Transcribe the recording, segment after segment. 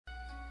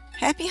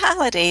Happy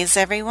holidays,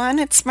 everyone.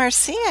 It's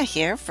Marcia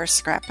here for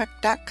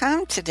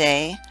Scrapbook.com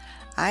today.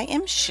 I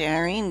am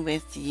sharing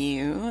with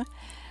you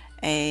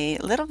a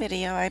little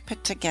video I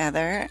put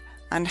together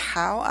on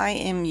how I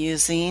am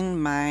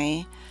using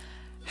my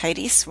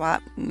Heidi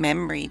Swapp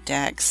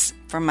Memorydex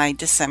for my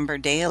December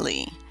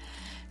daily.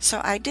 So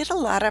I did a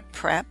lot of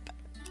prep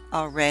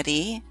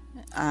already,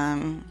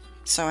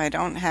 so I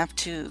don't have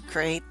to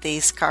create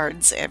these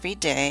cards every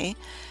day.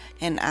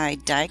 And I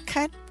die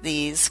cut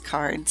these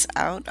cards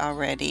out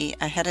already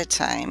ahead of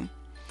time.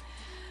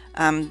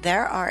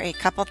 There are a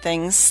couple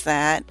things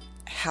that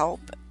help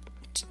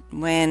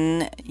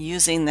when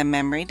using the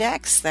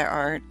Memorydex. There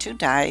are two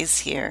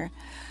dies here.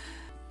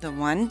 The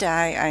one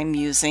die I'm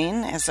using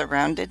as a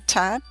rounded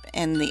top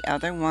and the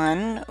other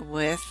one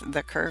with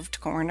the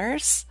curved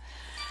corners.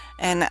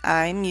 And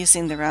I'm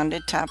using the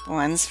rounded top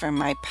ones for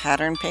my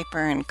pattern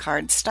paper and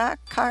cardstock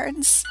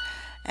cards.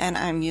 And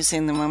I'm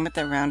using the one with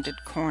the rounded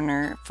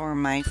corner for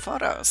my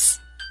photos.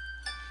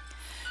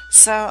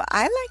 So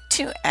I like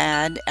to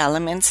add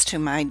elements to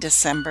my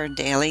December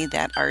daily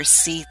that are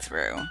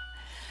see-through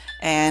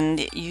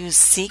and use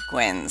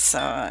sequins.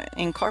 So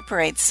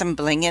incorporate some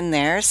bling in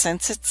there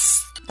since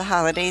it's the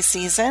holiday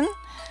season.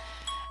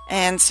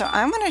 And so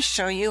I'm going to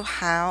show you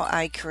how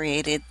I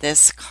created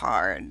this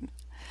card.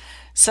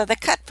 So the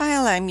cut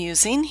file I'm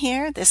using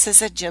here, this is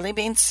a Jelly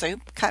Bean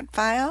Soup cut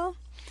file.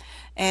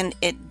 And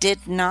it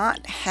did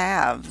not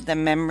have the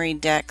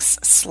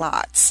Memorydex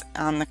slots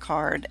on the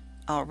card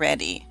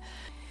already.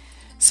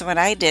 So what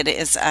I did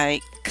is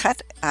I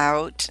cut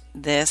out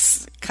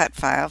this cut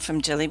file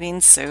from Jelly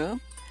Bean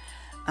Soup.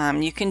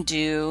 You can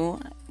do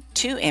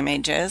two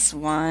images.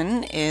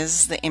 One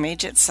is the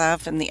image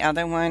itself, and the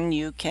other one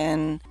you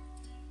can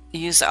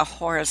use a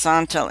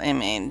horizontal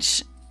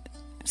image.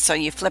 So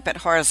you flip it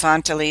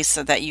horizontally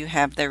so that you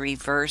have the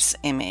reverse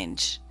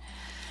image.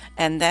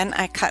 And then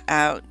I cut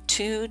out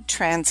two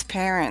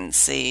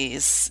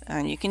transparencies.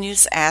 And you can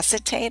use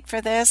acetate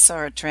for this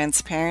or a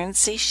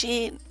transparency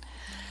sheet.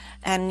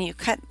 And you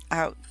cut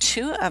out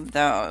two of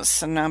those.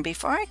 So now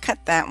before I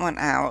cut that one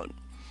out,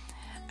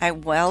 I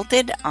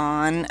welded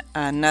on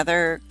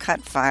another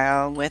cut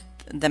file with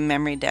the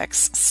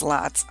Memorydex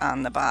slots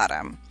on the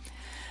bottom.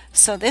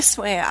 So this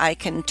way I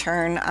can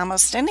turn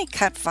almost any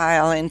cut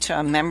file into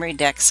a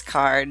Memorydex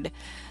card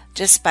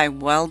just by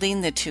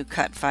welding the two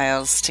cut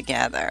files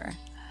together.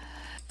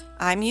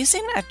 I'm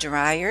using a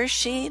dryer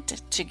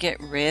sheet to get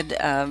rid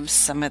of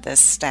some of the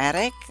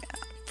static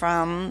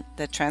from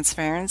the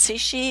transparency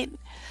sheet.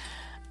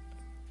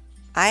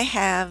 I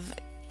have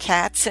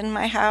cats in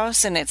my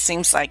house and it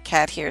seems like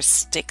cat hair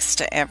sticks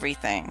to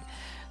everything.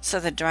 So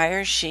the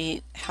dryer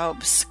sheet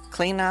helps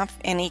clean off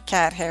any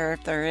cat hair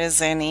if there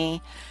is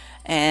any,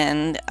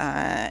 and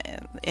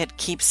it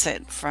keeps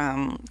it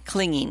from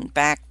clinging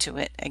back to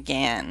it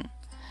again.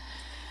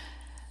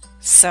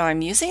 So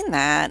I'm using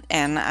that,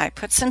 and I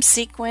put some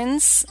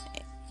sequins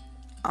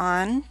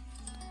on,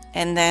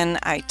 and then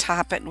I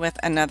top it with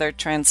another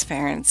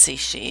transparency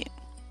sheet.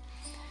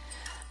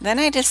 Then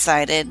I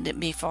decided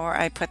before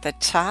I put the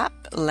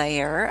top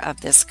layer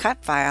of this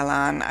cut file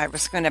on, I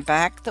was going to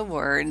back the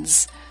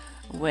words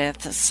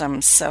with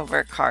some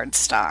silver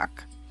cardstock.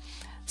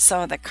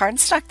 So the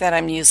cardstock that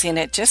I'm using,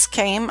 it just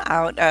came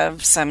out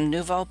of some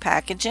Nouveau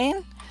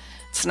packaging.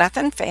 It's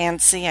nothing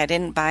fancy. I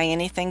didn't buy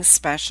anything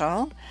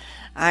special.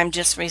 I'm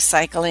just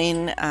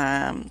recycling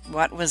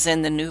what was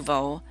in the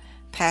Nouveau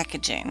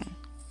packaging.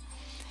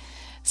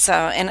 So,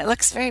 and it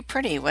looks very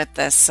pretty with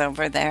the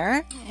silver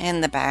there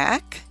in the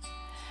back.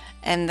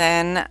 And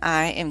then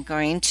I am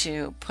going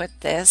to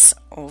put this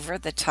over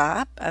the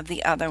top of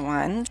the other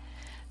one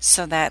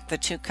so that the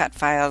two cut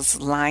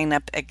files line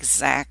up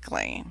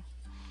exactly.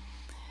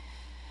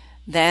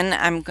 Then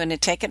I'm going to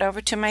take it over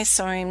to my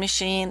sewing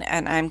machine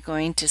and I'm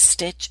going to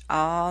stitch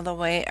all the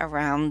way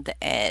around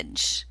the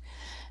edge.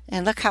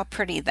 And look how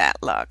pretty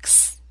that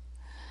looks.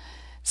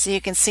 So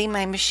you can see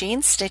my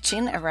machine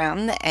stitching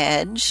around the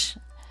edge,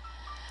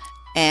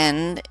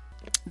 and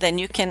then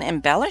you can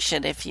embellish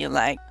it if you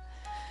like.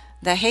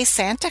 The Hey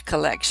Santa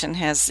collection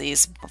has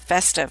these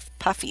festive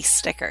puffy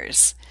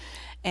stickers,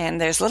 and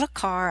there's a little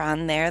car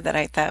on there that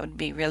I thought would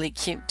be really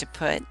cute to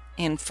put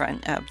in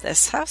front of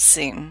this house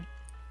scene.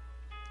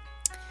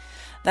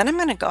 Then I'm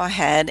going to go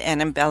ahead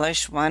and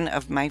embellish one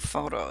of my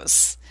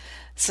photos.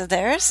 So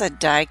there's a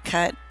die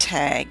cut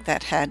tag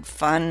that had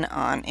fun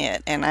on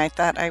it, and I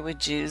thought I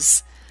would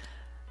use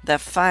the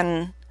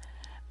fun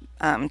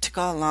to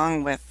go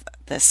along with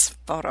this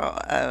photo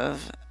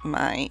of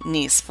my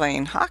niece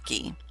playing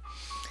hockey.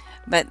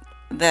 But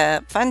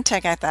the fun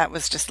tag I thought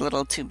was just a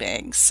little too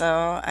big,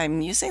 so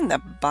I'm using the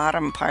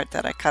bottom part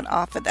that I cut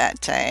off of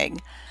that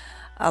tag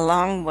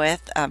along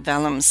with a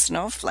vellum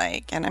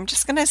snowflake, and I'm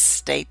just going to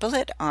staple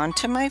it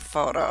onto my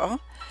photo,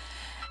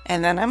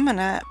 and then I'm going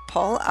to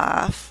pull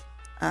off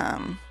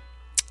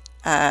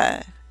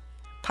a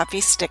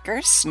puffy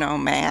sticker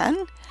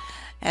snowman,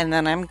 and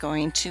then I'm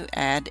going to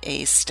add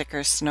a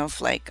sticker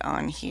snowflake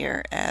on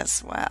here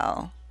as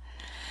well.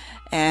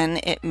 And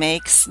it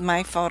makes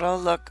my photo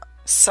look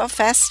so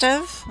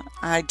festive.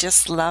 I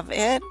just love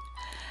it.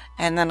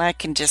 and then I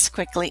can just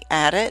quickly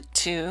add it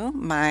to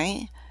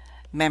my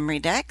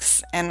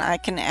Memorydex, and I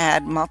can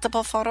add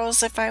multiple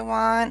photos if I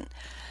want.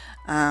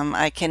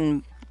 I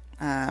can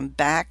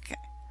back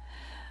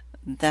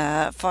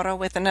the photo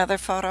with another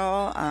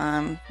photo.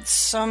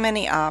 So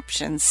many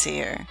options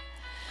here.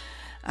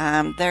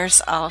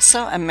 There's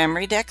also a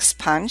Memorydex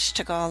punch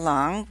to go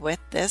along with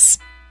this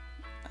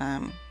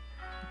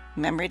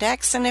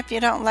Memorydex, and if you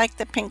don't like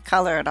the pink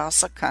color, it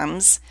also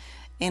comes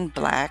in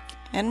black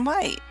and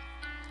white.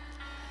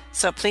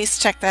 So please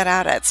check that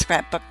out at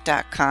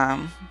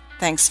Scrapbook.com.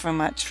 Thanks so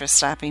much for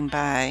stopping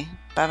by.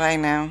 Bye-bye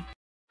now.